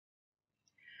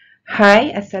Hai,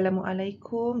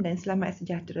 Assalamualaikum dan selamat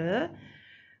sejahtera.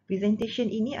 Presentation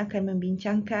ini akan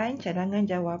membincangkan cadangan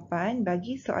jawapan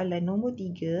bagi soalan nombor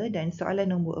 3 dan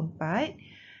soalan nombor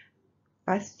 4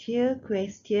 past year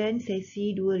question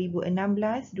sesi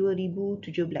 2016-2017.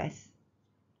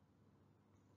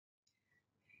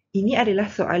 Ini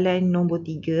adalah soalan nombor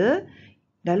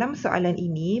 3. Dalam soalan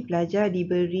ini, pelajar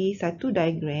diberi satu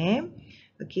diagram,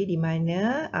 di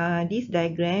mana this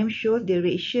diagram shows the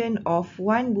reaction of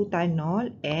one butanol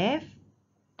F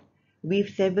with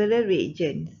several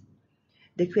reagents.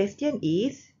 The question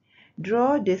is,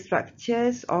 draw the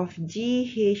structures of G,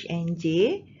 H and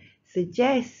J.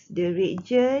 Suggest the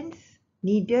reagents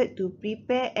needed to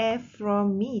prepare F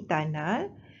from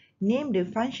methanol. Name the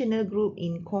functional group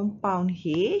in compound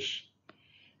H.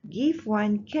 Give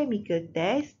one chemical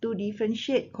test to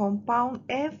differentiate compound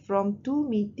F from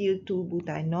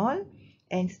 2-methyl-2-butanol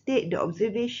and state the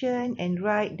observation and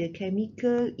write the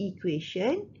chemical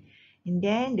equation. And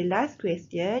then the last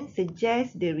question,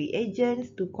 suggest the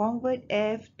reagents to convert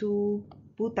F to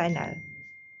butanol.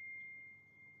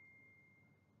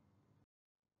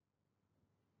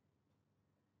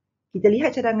 Kita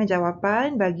lihat cadangan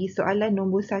jawapan bagi soalan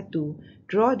nombor 1.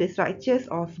 Draw the structures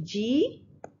of G,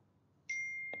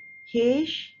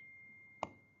 H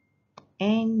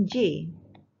and J.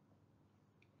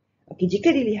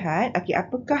 Jika dilihat,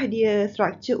 apakah dia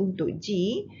struktur untuk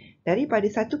G? Daripada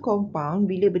satu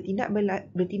compound, bila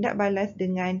bertindak balas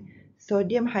dengan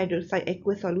sodium hydroxide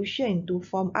aqueous solution to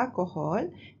form alcohol,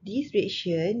 this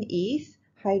reaction is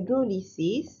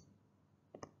hydrolysis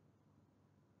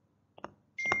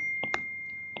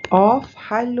of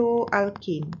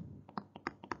haloalkane.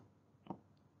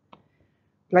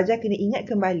 Pelajar kena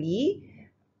ingat kembali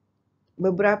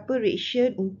beberapa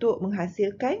reaction untuk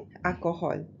menghasilkan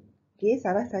alkohol.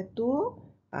 Salah satu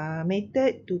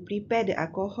method to prepare the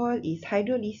alcohol is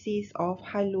hydrolysis of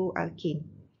haloalkane.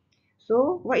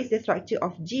 So, what is the structure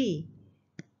of G?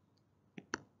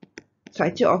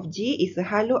 Structure of G is a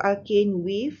haloalkane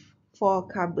with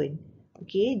 4 carbon.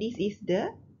 This is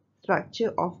the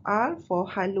structure of R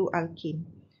for haloalkane.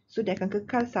 So, dia akan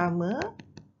kekal sama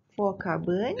 4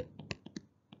 carbon.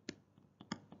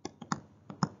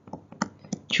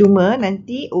 Cuma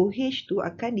nanti OH tu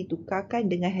akan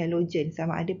ditukarkan dengan halogen,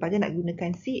 sama ada pada nak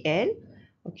gunakan Cl,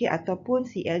 ataupun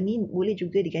Cl ni boleh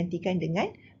juga digantikan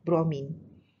dengan bromin.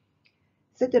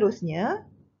 Seterusnya,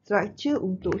 struktur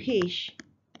untuk H.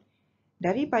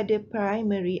 Daripada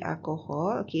primary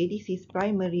alcohol, this is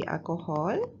primary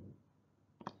alcohol.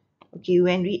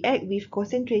 When react with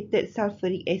concentrated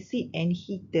sulfuric acid and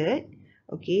heated,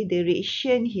 the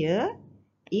reaction here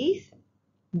is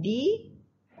dehydration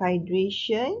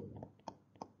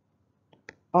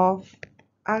of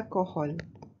alcohol.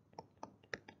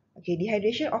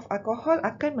 Dehydration of alcohol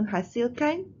akan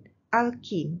menghasilkan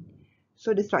alkene.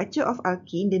 So the structure of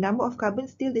alkene, the number of carbon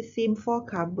still the same, 4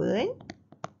 carbon.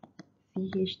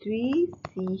 CH3,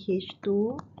 CH2,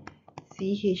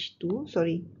 CH2,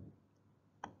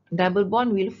 double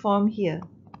bond will form here.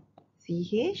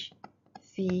 CH,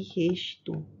 CH2.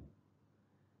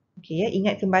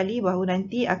 Ingat kembali bahawa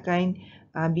nanti akan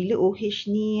bila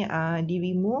OH ni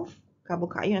di-remove,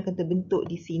 karbokation akan terbentuk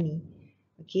di sini.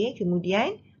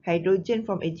 Kemudian hydrogen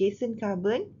from adjacent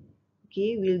carbon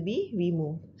will be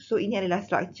removed. So ini adalah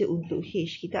struktur untuk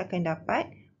H. Kita akan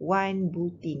dapat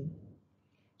 1-butene.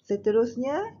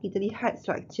 Seterusnya, kita lihat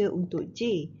struktur untuk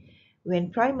J.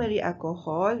 When primary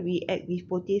alcohol react with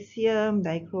potassium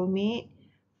dichromate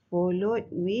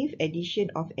followed with addition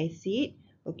of acid.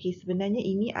 Sebenarnya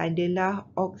ini adalah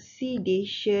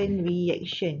oxidation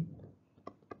reaction.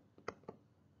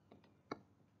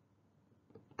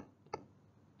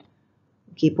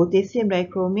 Potassium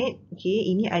dichromate,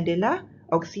 ini adalah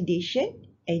oxidation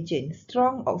agent,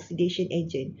 strong oxidation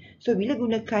agent. So, bila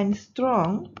gunakan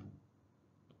strong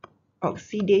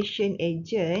oxidation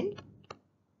agent,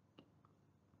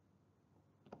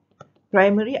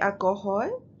 primary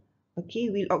alcohol,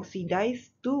 will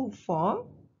oxidize to form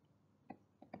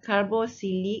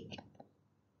carboxylic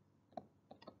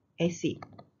acid.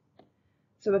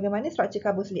 So, bagaimana struktur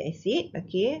carboxylic acid?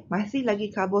 Masih lagi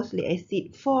carboxylic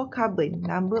acid 4 carbon.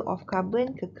 Number of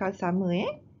carbon kekal sama.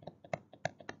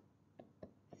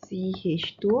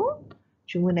 CH2.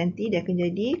 Cuma nanti dia akan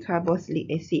jadi carboxylic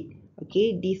acid.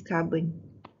 This carbon.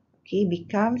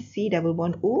 Become C double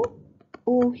bond O,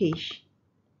 OH.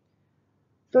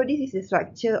 So, this is the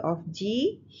structure of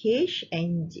G, H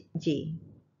and J.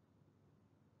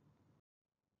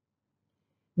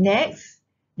 Next,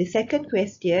 the second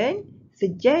question.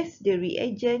 Suggest the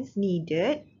reagents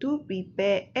needed to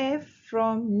prepare F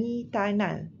from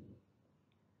methanol.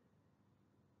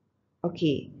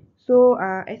 So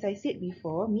as I said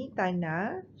before,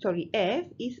 F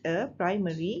is a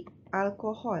primary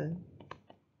alcohol.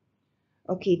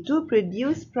 Okay, to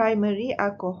produce primary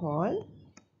alcohol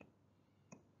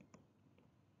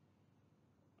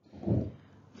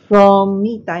from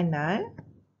methanol,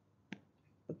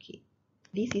 okay,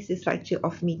 this is the structure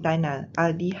of methanol,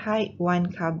 aldehyde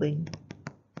 1 carbon.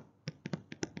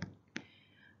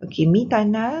 Okay,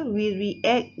 methanol will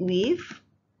react with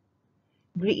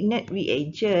Grignard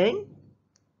reagent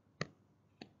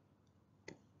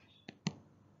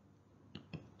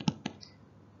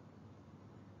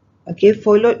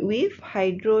followed with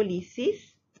hydrolysis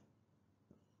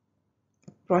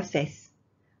process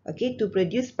to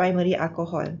produce primary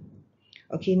alcohol.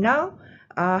 Okay, now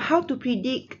how to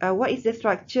predict what is the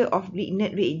structure of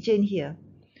Grignard reagent here?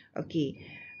 Okay,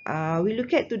 we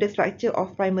look at to the structure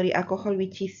of primary alcohol,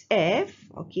 which is F.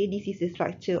 Okay, this is the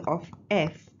structure of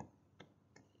F.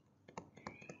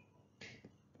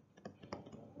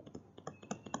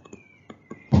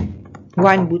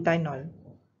 One butanol.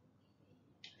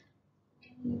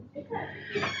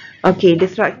 Okay, the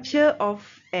structure of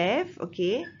F,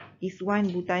 is 1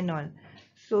 butanol.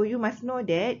 So you must know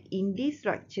that in this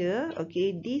structure,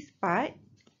 this part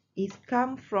is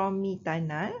come from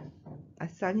methanol.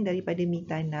 Asalnya daripada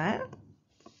methanol.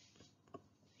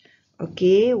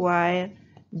 Okay, while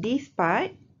this part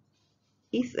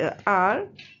is a R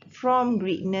from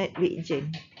Grignard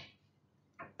reagent.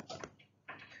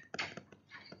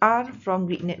 R from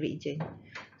Grignard reagent.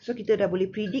 So kita dah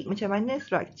boleh predict macam mana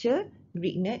structure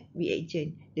Grignard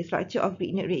reagent. The structure of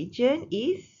Grignard reagent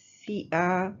is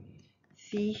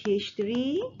CH3,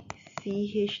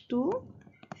 CH2,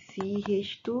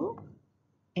 CH2,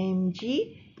 Mg.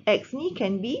 X ni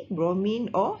can be bromine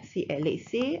or Cl.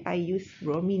 Let's say I use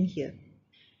bromine here.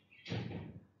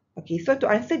 Okay, so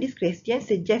to answer this question,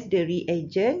 suggest the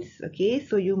reagents. Okay,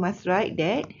 so you must write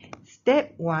that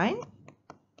step 1,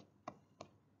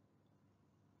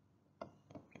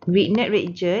 Grignard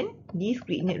reagent. This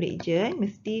Grignard reagent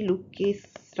mesti lukis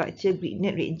structure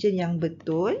Grignard reagent yang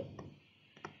betul.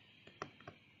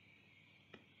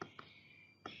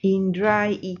 In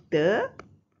dry ether,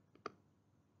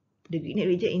 the Grignard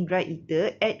reagent in dry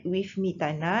ether, add with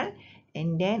methanol,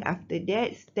 and then after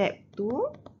that step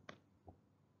 2,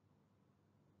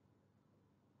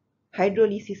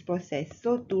 hydrolysis process.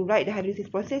 So to write the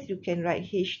hydrolysis process, you can write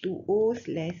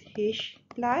H2O/H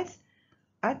plus,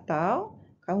 atau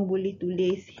kamu boleh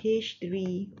tulis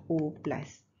H3O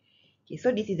plus. Okay, so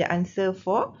this is the answer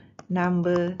for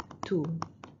number 2.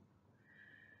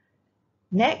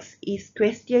 Next is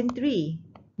question 3.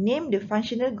 Name the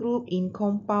functional group in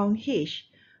compound H.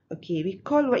 Okay,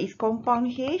 recall what is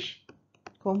compound H.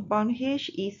 Compound H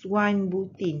is 1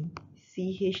 butene,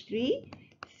 CH3,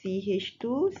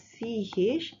 CH2,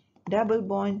 CH, double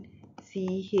bond,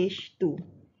 CH2.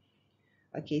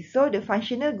 Okay, so the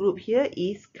functional group here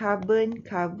is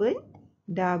carbon-carbon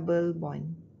double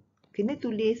bond. Kena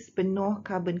tulis penuh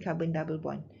carbon-carbon double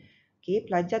bond. Okay,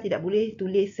 pelajar tidak boleh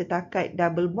tulis setakat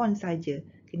double bond saja.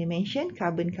 Kena mention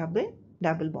carbon-carbon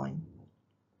double bond.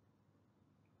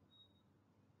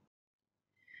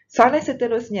 Soalan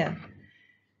seterusnya.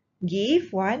 Give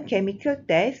one chemical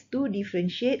test to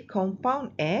differentiate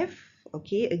compound F.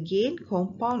 Okay, again,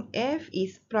 compound F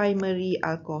is primary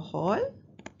alcohol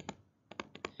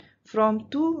from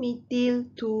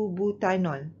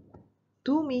 2-methyl-2-butanol.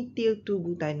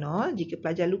 2-methyl-2-butanol, jika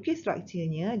pelajar lukis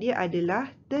strukturnya, dia adalah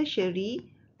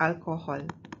tertiary alcohol.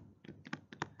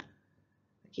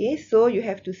 Okay, so you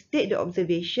have to state the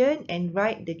observation and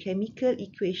write the chemical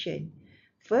equation.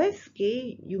 First,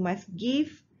 you must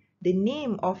give the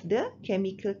name of the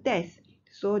chemical test.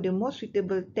 So, the most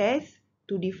suitable test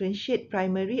to differentiate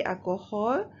primary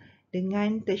alcohol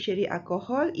dengan tertiary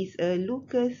alcohol is a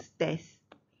Lucas test.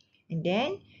 And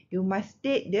then, you must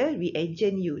state the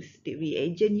reagent used. The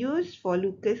reagent used for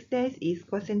Lucas test is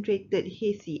concentrated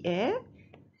HCl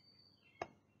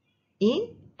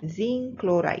in zinc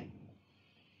chloride.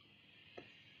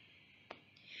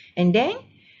 And then,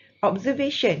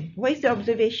 observation. What is the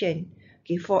observation?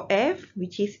 Okay, for F,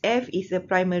 which is F is a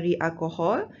primary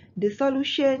alcohol, the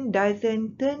solution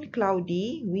doesn't turn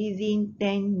cloudy within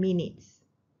 10 minutes.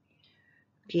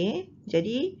 Okay,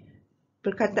 jadi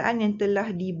perkataan yang telah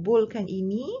dibolkan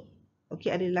ini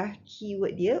adalah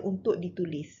keyword dia untuk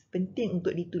ditulis. Penting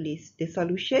untuk ditulis. The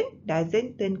solution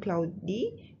doesn't turn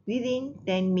cloudy within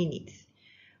 10 minutes.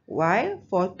 While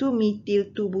for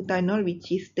 2-methyl-2-butanol,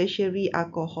 which is tertiary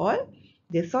alcohol,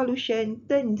 the solution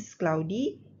turns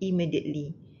cloudy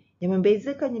immediately. Yang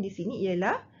membezakannya di sini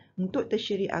ialah untuk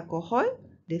tertiary alcohol,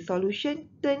 the solution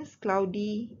turns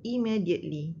cloudy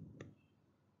immediately.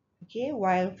 Okay,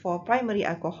 while for primary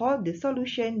alcohol, the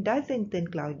solution doesn't turn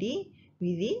cloudy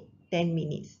within 10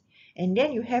 minutes. And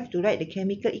then you have to write the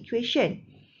chemical equation.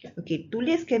 Okay,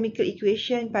 tulis chemical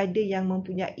equation pada yang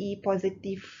mempunyai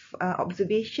positive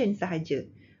observation sahaja.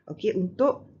 Okay,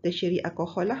 untuk tertiary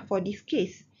alcohol lah for this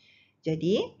case.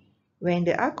 Jadi, when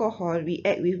the alcohol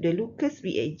react with the Lucas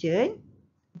reagent,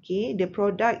 okay, the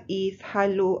product is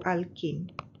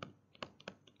haloalkane.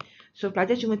 So,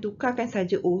 pelajar cuma tukarkan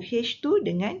saja OH tu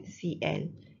dengan Cl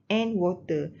and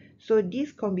water. So, this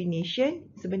combination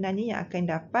sebenarnya yang akan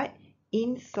dapat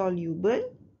insoluble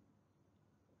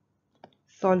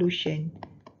solution.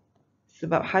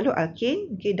 Sebab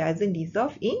haloalkane okay, doesn't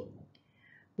dissolve in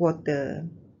water.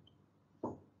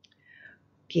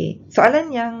 Okay,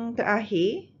 soalan yang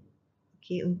terakhir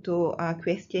okay, untuk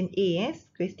question A,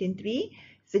 question 3.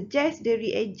 Suggest the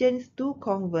reagents to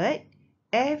convert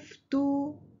F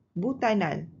to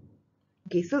butanal.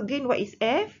 Okay, so again, what is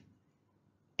F?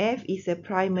 F is a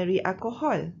primary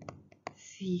alcohol.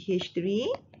 CH3,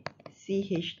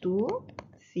 CH2,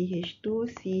 CH2,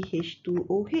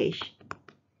 CH2OH.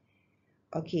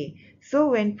 Okay,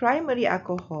 so when primary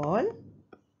alcohol,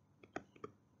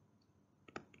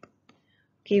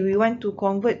 okay, we want to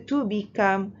convert to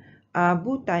become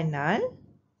butanal.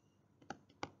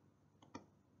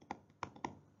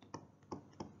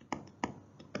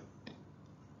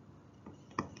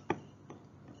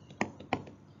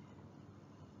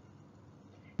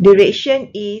 The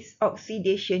reaction is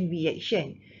oxidation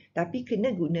reaction. Tapi kena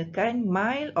gunakan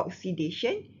mild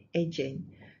oxidation agent.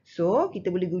 So, kita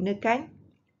boleh gunakan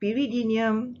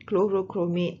pyridinium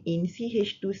chlorochromate in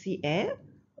CH2Cl.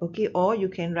 Okay, or you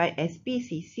can write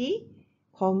SPCC,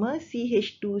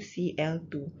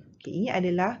 CH2Cl2. Okay, ini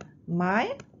adalah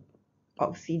mild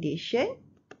oxidation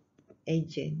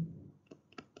agent.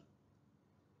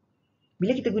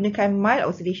 Bila kita gunakan mild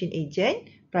oxidation agent,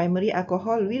 primary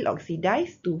alcohol will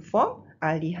oxidize to form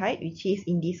aldehyde, which is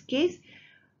in this case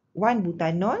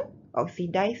 1-butanol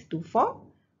oxidize to form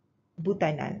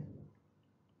butanal.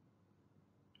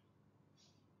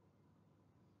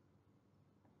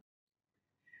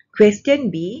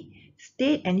 Question B,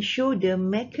 state and show the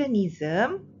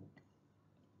mechanism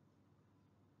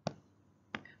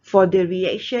for the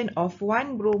reaction of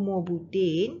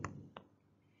 1-bromobutane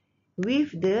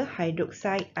with the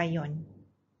hydroxide ion.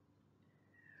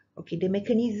 Okay, the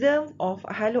mechanism of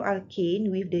haloalkane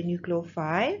with the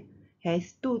nucleophile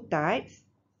has two types,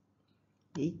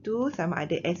 iaitu sama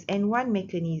ada SN1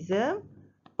 mechanism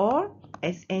or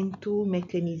SN2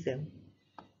 mechanism.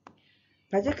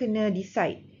 Pelajar kena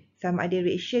decide sama ada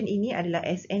reaction ini adalah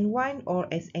SN1 or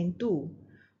SN2.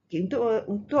 Okay,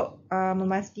 untuk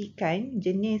memastikan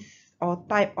jenis or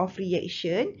type of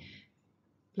reaction,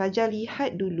 pelajar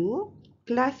lihat dulu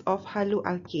class of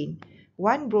haloalkane.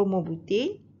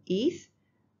 1-bromobutane is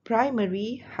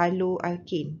primary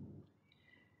haloalkane.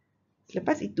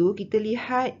 Selepas itu, kita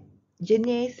lihat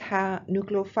jenis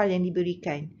nucleophile yang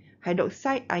diberikan.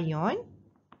 Hydroxide ion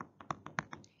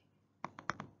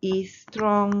is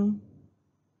strong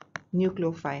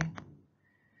nucleophile.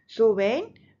 So,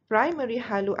 when primary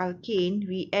haloalkane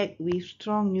react with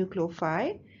strong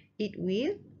nucleophile, it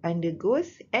will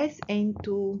undergoes SN2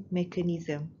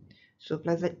 mechanism. So,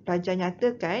 pelajar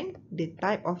nyatakan the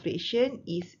type of reaction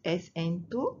is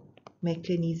SN2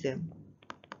 mechanism.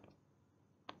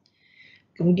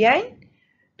 Kemudian,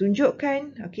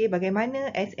 tunjukkan okay, bagaimana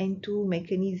SN2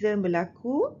 mechanism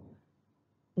berlaku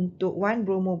untuk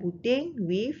 1-bromobutane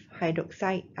with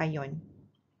hydroxide ion.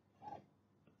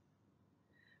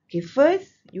 Okay,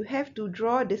 first, you have to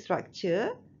draw the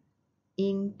structure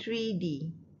in 3D.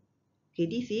 Okay,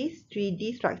 this is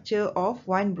 3D structure of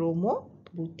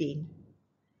 1-bromobutane.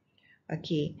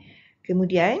 Okay,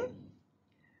 kemudian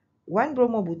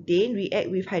 1-bromobutane react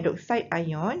with hydroxide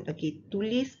ion. Okay,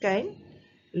 tuliskan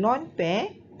lone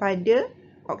pair pada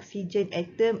oxygen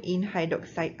atom in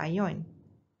hydroxide ion.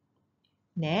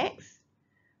 Next,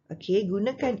 okay,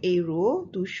 gunakan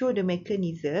arrow to show the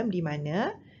mechanism di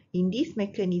mana in this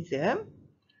mechanism,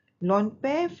 lone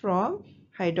pair from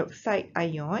hydroxide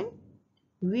ion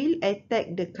will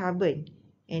attack the carbon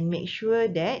and make sure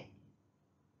that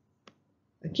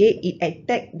okay, it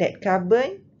attack that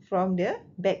carbon from the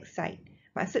back side.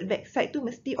 Maksud back side tu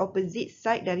mesti opposite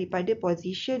side daripada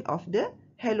position of the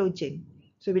halogen.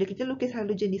 So, bila kita lukis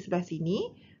halogen di sebelah sini,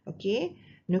 okay,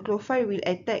 nucleophile will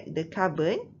attack the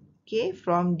carbon okay,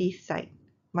 from this side.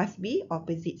 Must be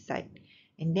opposite side.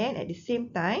 And then at the same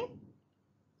time,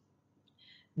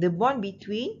 the bond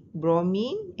between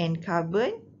bromine and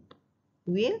carbon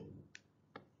will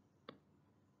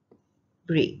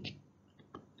break.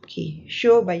 Okay,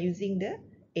 show by using the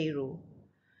arrow.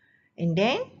 And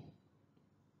then,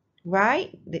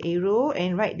 write the arrow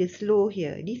and write the slow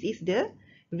here. This is the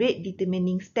rate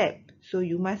determining step. So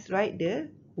you must write the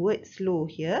word slow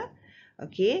here.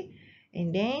 Okay.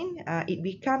 And then it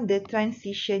becomes the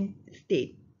transition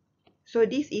state. So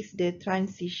this is the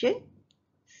transition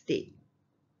state.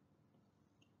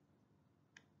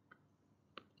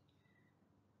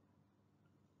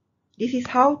 This is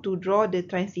how to draw the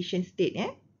transition state.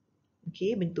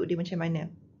 Okay, bentuk dia macam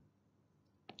mana.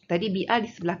 Tadi BR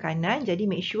di sebelah kanan, jadi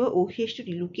make sure OH tu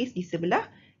dilukis di sebelah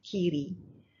kiri.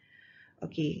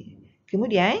 Okay,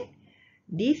 kemudian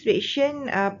this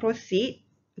reaction proceed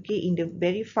in the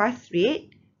very fast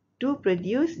rate to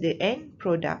produce the end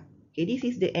product. Okay, this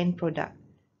is the end product.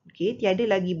 Okay, tiada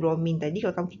lagi bromin tadi.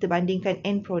 Kalau kita bandingkan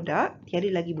end product, tiada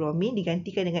lagi bromin,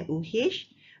 digantikan dengan OH.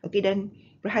 Okay, dan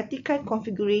perhatikan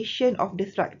configuration of the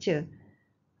structure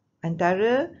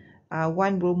antara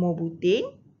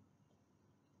 1-bromobutane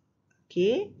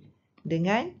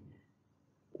dengan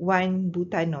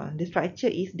 1-butanol. The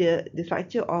structure is the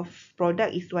structure of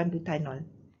product is 1-butanol.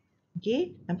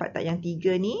 Okay, nampak tak yang 3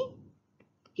 ni?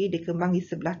 Okay, dia kembang di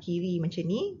sebelah kiri macam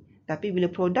ni. Tapi bila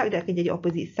produk dia akan jadi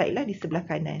opposite side lah di sebelah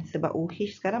kanan. Sebab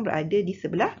OH sekarang berada di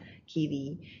sebelah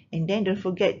kiri. And then don't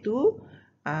forget to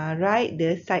write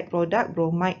the side product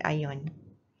bromide ion.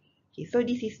 Okay, so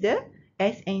this is the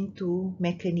SN2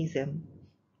 mechanism.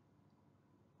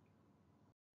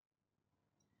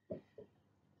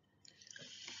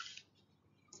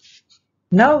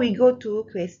 Now we go to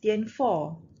question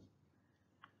 4.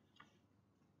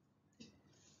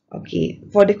 Okay,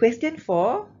 for the question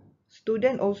 4,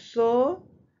 student also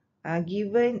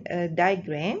given a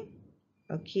diagram,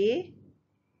 okay,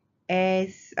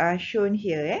 as shown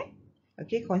here.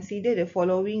 Okay, consider the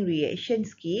following reaction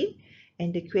scheme,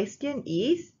 and the question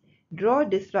is, draw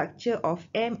the structure of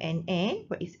M and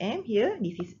N. What is M here?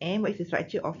 This is M. What is the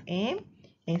structure of M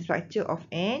and structure of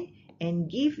N? And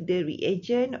give the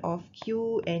reagent of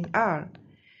Q and R.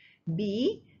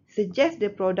 B, suggest the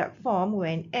product form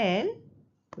when L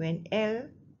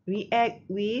react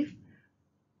with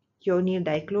thionyl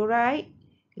dichloride,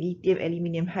 lithium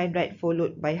aluminium hydride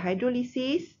followed by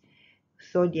hydrolysis,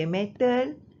 sodium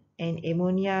metal, and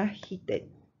ammonia heated.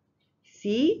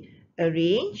 C,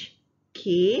 arrange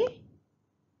K,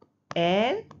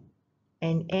 L,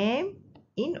 and M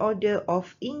in order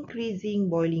of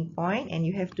increasing boiling point, and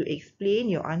you have to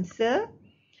explain your answer.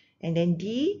 And then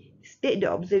D, state the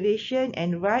observation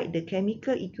and write the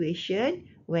chemical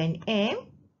equation when M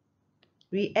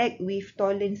react with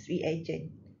Tollens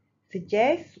reagent.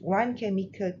 Suggest one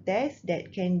chemical test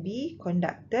that can be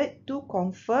conducted to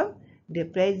confirm the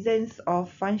presence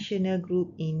of functional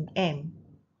group in M.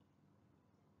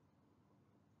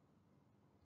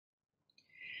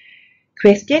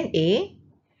 Question A.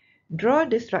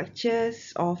 Draw the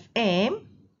structures of M,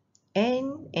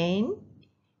 N, N,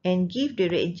 and give the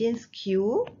reagents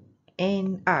Q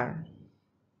and R.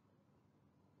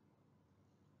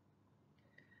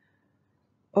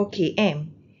 Okay,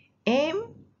 M.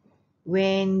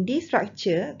 When this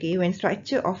structure, when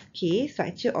structure of K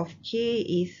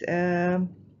is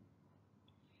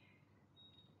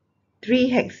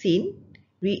 3-hexene,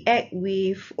 react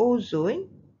with ozone,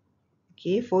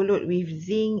 followed with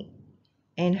zinc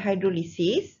and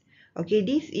hydrolysis. Okay,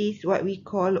 this is what we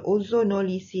call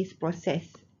ozonolysis process.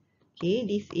 Okay,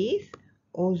 this is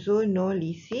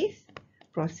ozonolysis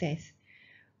process.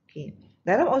 Okay,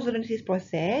 dalam ozonolysis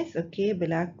process,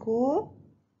 berlaku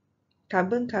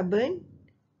carbon-carbon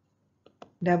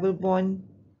double bond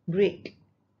break.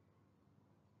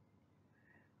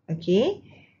 Okay,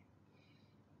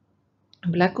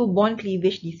 berlaku bond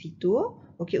cleavage di situ,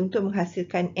 untuk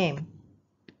menghasilkan M.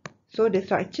 So the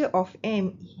structure of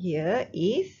M here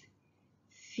is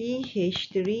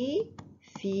CH3,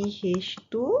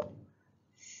 CH2,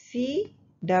 C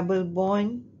double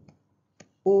bond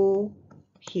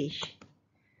OH.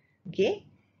 Okay,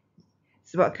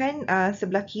 sebabkan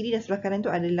sebelah kiri dan sebelah kanan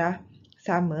tu adalah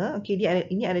sama. Okay,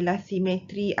 ini adalah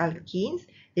symmetry alkenes.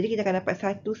 Jadi kita akan dapat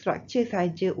satu structure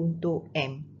saja untuk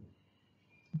M.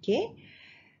 Okay,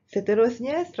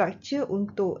 seterusnya structure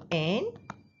untuk N.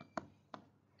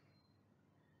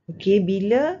 Okay,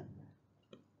 bila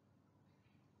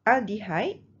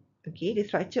aldehyde, the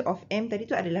structure of M tadi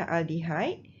tu adalah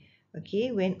aldehyde.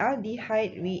 Okay, when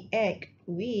aldehyde react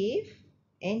with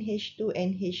NH2,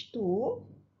 NH2,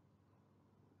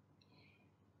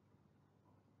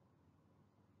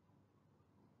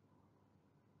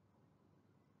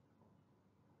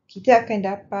 kita akan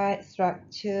dapat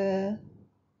structure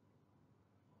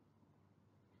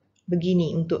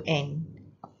begini untuk N.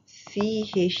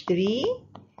 CH3,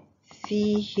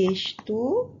 CH2,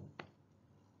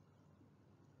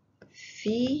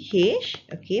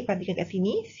 CH, okey, perhatikan kat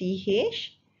sini,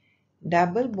 CH,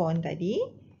 double bond tadi,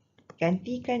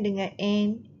 gantikan dengan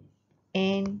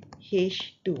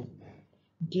NH2.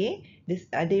 Okey, this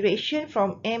direction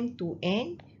from M to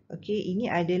N, okey, ini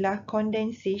adalah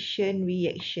condensation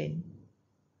reaction.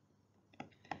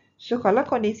 So, kalau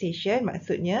condensation,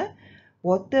 maksudnya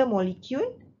water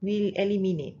molecule will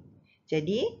eliminate.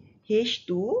 Jadi,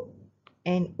 H2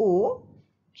 and O,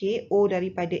 okay, O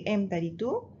daripada M tadi tu,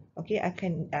 okay,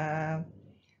 akan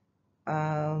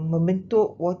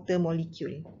membentuk water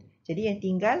molecule. Jadi, yang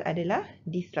tinggal adalah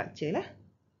this structure lah.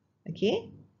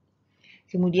 Okay.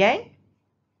 Kemudian,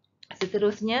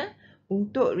 seterusnya,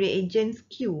 untuk reagents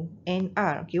Q and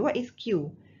R. Okay, what is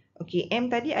Q? Okay, M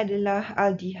tadi adalah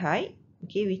aldehyde,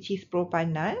 okay, which is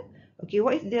propanol. Okay,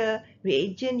 what is the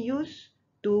reagent used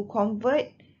to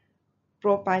convert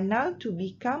propanol to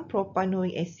become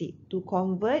propanoic acid? To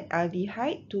convert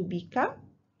aldehyde to become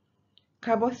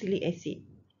carboxylic acid.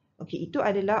 Okay, itu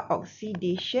adalah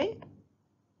oxidation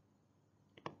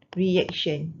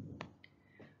reaction.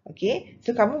 Okay,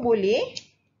 so kamu boleh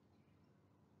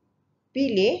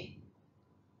pilih,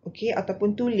 okay,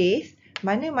 ataupun tulis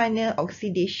mana-mana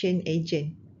oxidation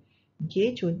agent.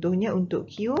 Okay, contohnya untuk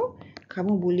Q,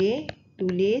 kamu boleh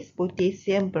tulis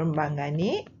potassium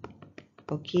permanganate,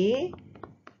 okay,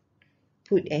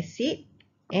 put acid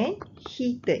and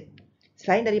heated.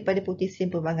 Selain daripada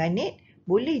potassium permanganate,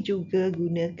 boleh juga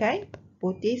gunakan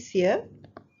potassium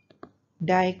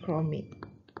dichromate.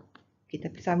 Okay,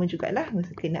 tapi sama jugalah,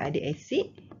 mesti kena ada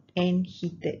acid and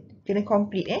heated. Kena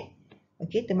complete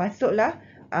okay, termasuklah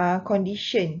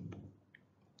condition.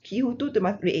 Q tu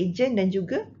termasuk reagent dan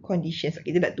juga conditions.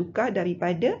 Kita nak tukar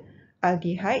daripada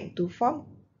aldehyde to form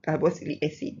carboxylic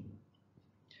acid.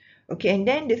 Okay, and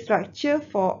then the structure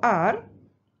for R.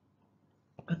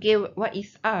 Okay, what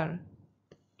is R?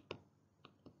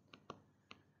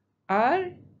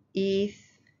 R is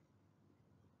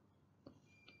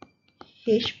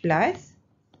H plus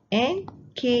and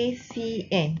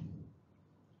KCN.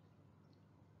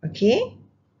 Okay.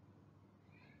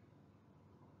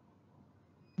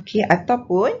 Okay,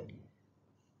 ataupun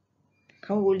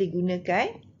kamu boleh gunakan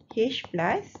H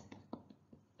plus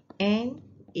NaCN.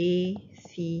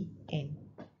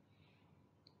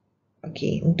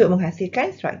 Okay, untuk menghasilkan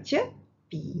struktur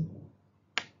P.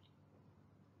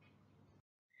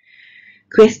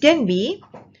 Question B.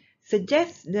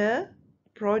 Suggest the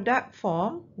product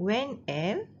form when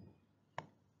L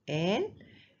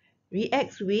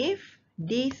reacts with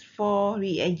these four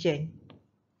reagents.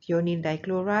 Thionyl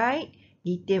dichloride,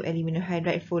 lithium aluminium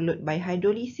hydride followed by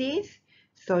hydrolysis,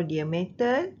 sodium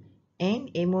metal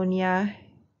and ammonia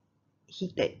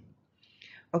heated.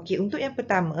 Okey, untuk yang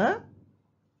pertama,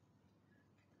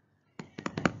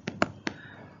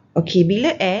 okey,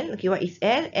 bila L, okey, what is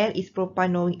L? L is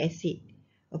propanoic acid.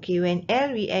 Okey, when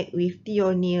L react with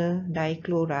thionyl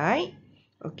dichloride,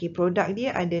 okey, produk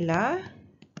dia adalah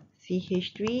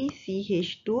CH3,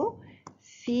 CH2,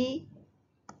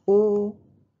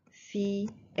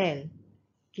 COCl.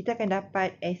 Kita akan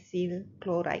dapat acyl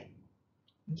chloride.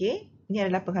 Okey, ini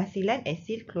adalah penghasilan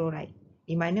acyl chloride.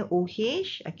 Di mana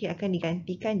OH akan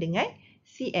digantikan dengan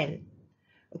Cl.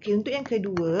 Okey, untuk yang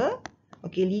kedua,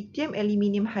 okey, lithium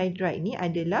aluminium hydride ni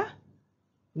adalah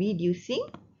reducing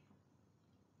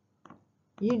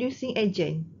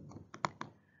agent.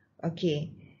 Okey.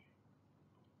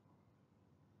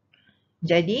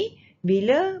 Jadi,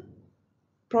 bila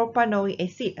propanoic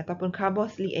acid ataupun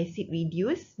carboxylic acid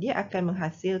reduce, dia akan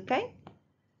menghasilkan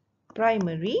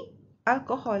primary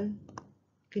alcohol.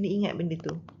 Kena ingat benda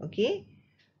tu. Okay.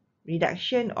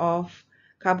 Reduction of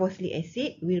carboxylic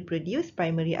acid will produce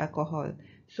primary alcohol.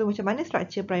 So, macam mana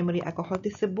struktur primary alcohol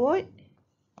tersebut?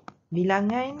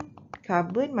 Bilangan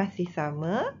karbon masih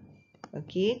sama.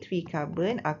 Okay, 3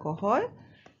 carbon alcohol.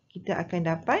 Kita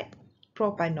akan dapat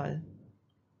propanol.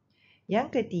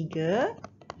 Yang ketiga,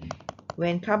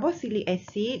 when carboxylic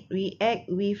acid react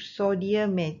with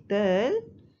sodium metal,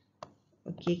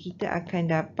 okay, kita akan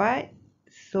dapat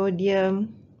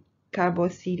sodium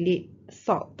carboxylate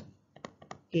salt.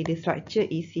 Okay, the structure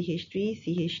is CH3,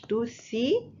 CH2, C,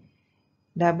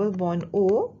 double bond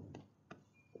O,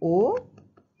 O,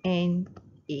 and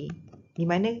A. Di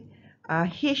mana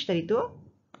H tadi tu,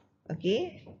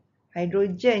 okay,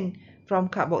 hydrogen from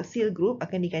carboxyl group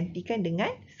akan digantikan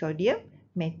dengan sodium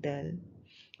metal.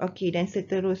 Okey, dan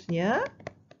seterusnya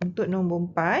untuk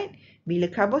nombor 4, bila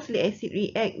carboxylic acid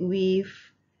react with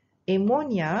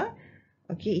ammonia,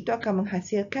 okey, itu akan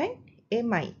menghasilkan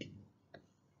amide.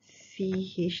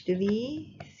 CH3,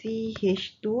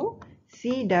 CH2,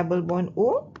 C double bond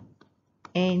O,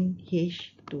 and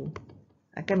H2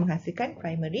 akan menghasilkan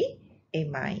primary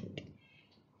amide.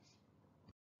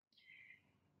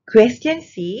 Question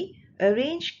C.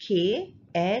 Arrange K,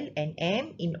 L and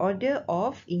M in order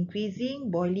of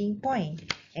increasing boiling point.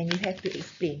 And you have to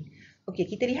explain. Okey,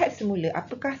 kita lihat semula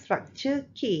apakah struktur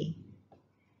K.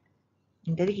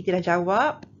 Tadi kita dah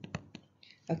jawab.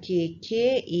 Okey,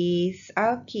 K is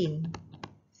alkene.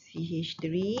 CH3,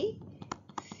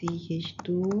 CH2.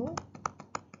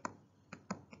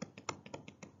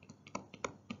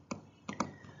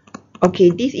 Okay,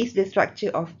 this is the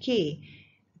structure of K.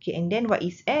 Okay, and then what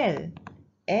is L?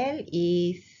 L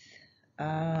is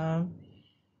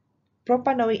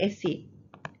propanoic acid.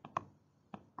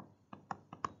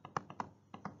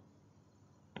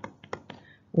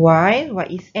 While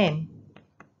what is M?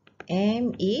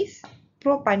 M is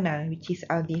propanal, which is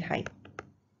aldehyde.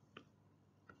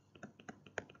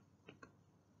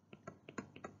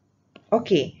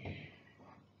 Okay.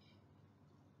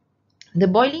 The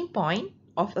boiling point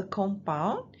of a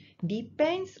compound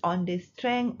depends on the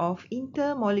strength of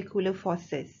intermolecular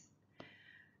forces.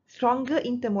 Stronger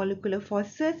intermolecular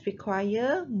forces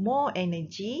require more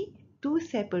energy to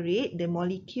separate the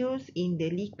molecules in the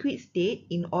liquid state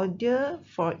in order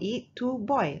for it to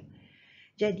boil.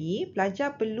 Jadi,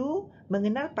 pelajar perlu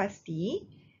mengenal pasti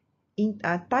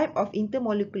type of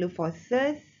intermolecular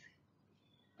forces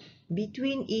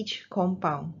between each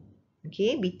compound.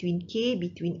 Okay, between K,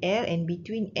 between L and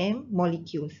between M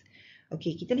molecules.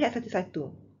 Okay, kita lihat satu-satu.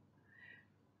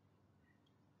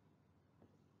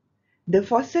 The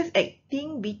forces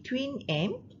acting between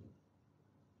M,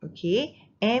 okay,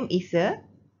 M is a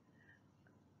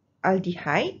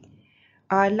aldehyde,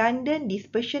 are London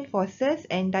dispersion forces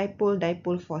and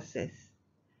dipole-dipole forces.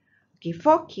 Okay,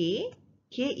 for K,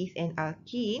 K is an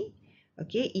alkene.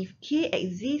 Okay, if K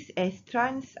exists as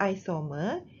trans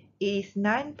isomer, it is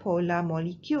non-polar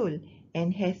molecule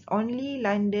and has only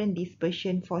London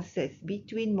dispersion forces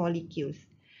between molecules.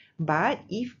 But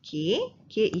if K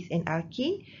is an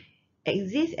alkene,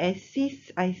 exists as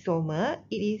cis isomer,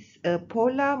 it is a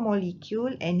polar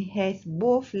molecule and has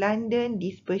both London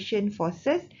dispersion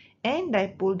forces and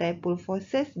dipole-dipole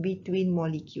forces between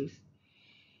molecules.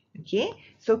 Okay,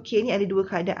 so K ni ada dua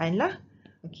keadaan lah.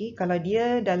 Okay, kalau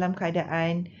dia dalam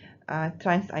keadaan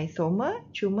trans isomer,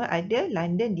 cuma ada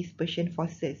London dispersion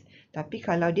forces. Tapi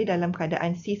kalau dia dalam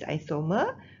keadaan cis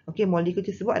isomer, okay, molekul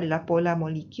tersebut adalah polar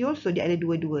molecule, so dia ada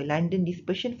dua-dua, London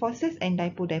dispersion forces and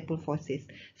dipole-dipole forces.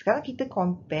 Sekarang kita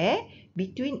compare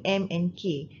between M and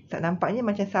K. So, nampaknya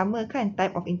macam sama kan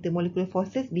type of intermolecular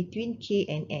forces between K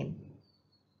and M.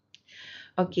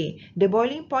 Okay, the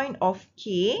boiling point of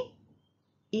K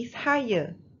is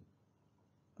higher.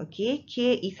 Okay,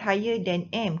 K is higher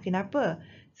than M. Kenapa?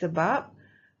 Sebab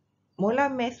molar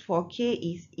mass for K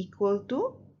is equal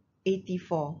to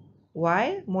 84,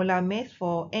 while molar mass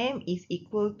for M is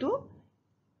equal to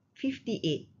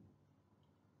 58.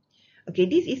 Okay,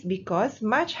 this is because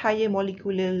much higher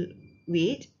molecular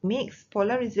weight makes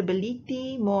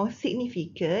polarizability more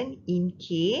significant in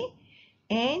K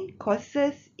and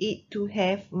causes it to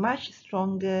have much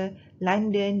stronger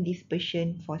London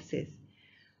dispersion forces.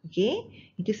 Okay,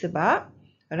 itu sebab,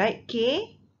 alright, K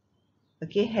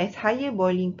has higher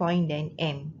boiling point than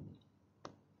M.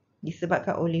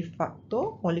 Disebabkan oleh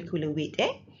faktor molecular weight.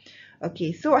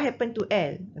 Okay, so what happened to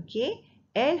L? Okay,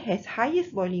 L has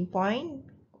highest boiling point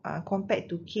compared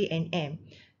to K and M.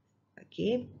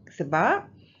 Okay, sebab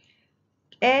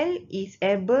L is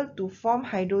able to form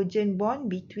hydrogen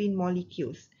bond between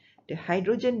molecules. The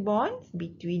hydrogen bonds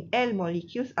between L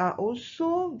molecules are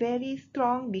also very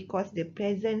strong because the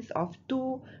presence of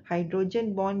two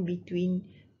hydrogen bonds between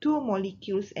two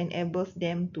molecules enables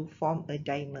them to form a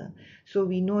dimer. So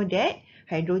we know that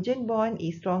hydrogen bond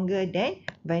is stronger than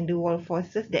van der Waals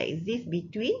forces that exist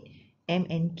between M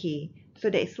and K. So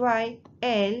that's why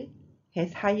L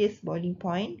has highest boiling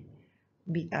point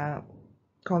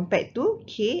compared to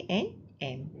K and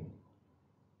M.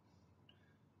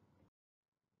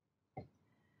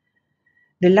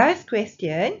 The last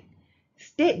question,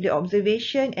 state the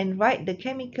observation and write the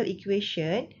chemical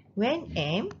equation when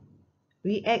M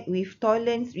react with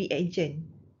Tollens reagent.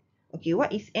 Okay,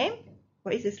 what is M?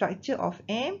 What is the structure of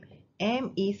M?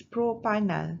 M is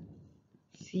propanal.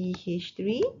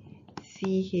 CH3,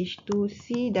 CH2,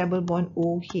 C double bond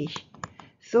OH.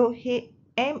 So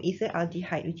M is an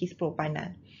aldehyde, which is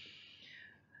propanal.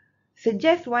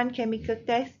 Suggest one chemical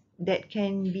test that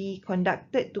can be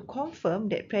conducted to confirm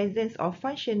that presence of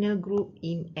functional group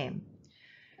in M.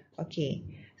 Okay,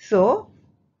 so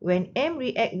when M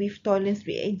react with Tollens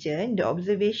reagent, the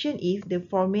observation is the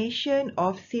formation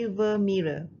of silver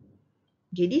mirror.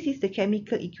 Okay, this is the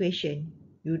chemical equation.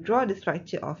 You draw the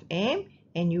structure of M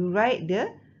and you write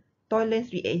the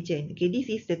Tollens reagent. Okay, this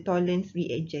is the Tollens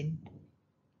reagent.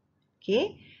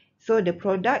 Okay, so the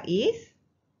product is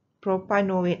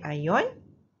propanoate ion.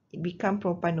 It become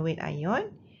propanoate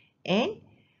ion, and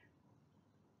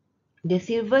the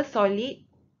silver solid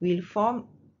will form,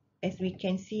 as we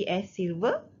can see, as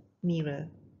silver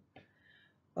mirror.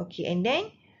 Okay, and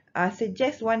then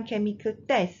suggest one chemical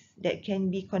test that can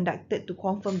be conducted to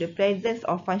confirm the presence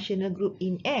of functional group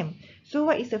in M. So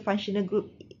what is a functional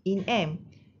group in M?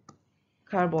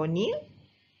 Carbonyl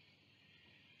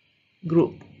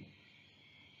group.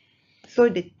 So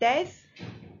the test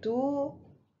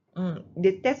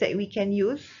that we can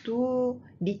use to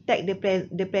detect the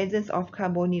presence of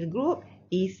carbonyl group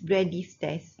is Brady's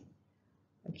test.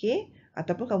 Okay,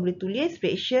 ataupun kamu boleh tulis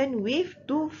reaction with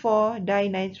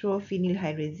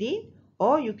 2,4-dinitrophenylhydrazine,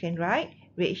 or you can write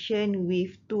reaction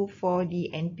with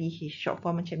 2,4-DNPH. Short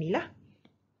form macam ni lah.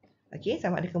 Okay,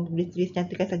 sama ada kamu boleh tulis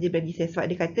nyatakan saja Brady's test sebab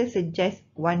dia kata suggest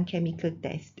one chemical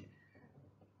test.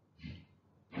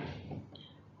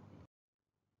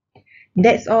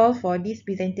 That's all for this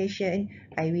presentation.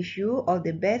 I wish you all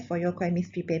the best for your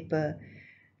chemistry paper.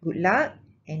 Good luck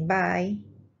and bye.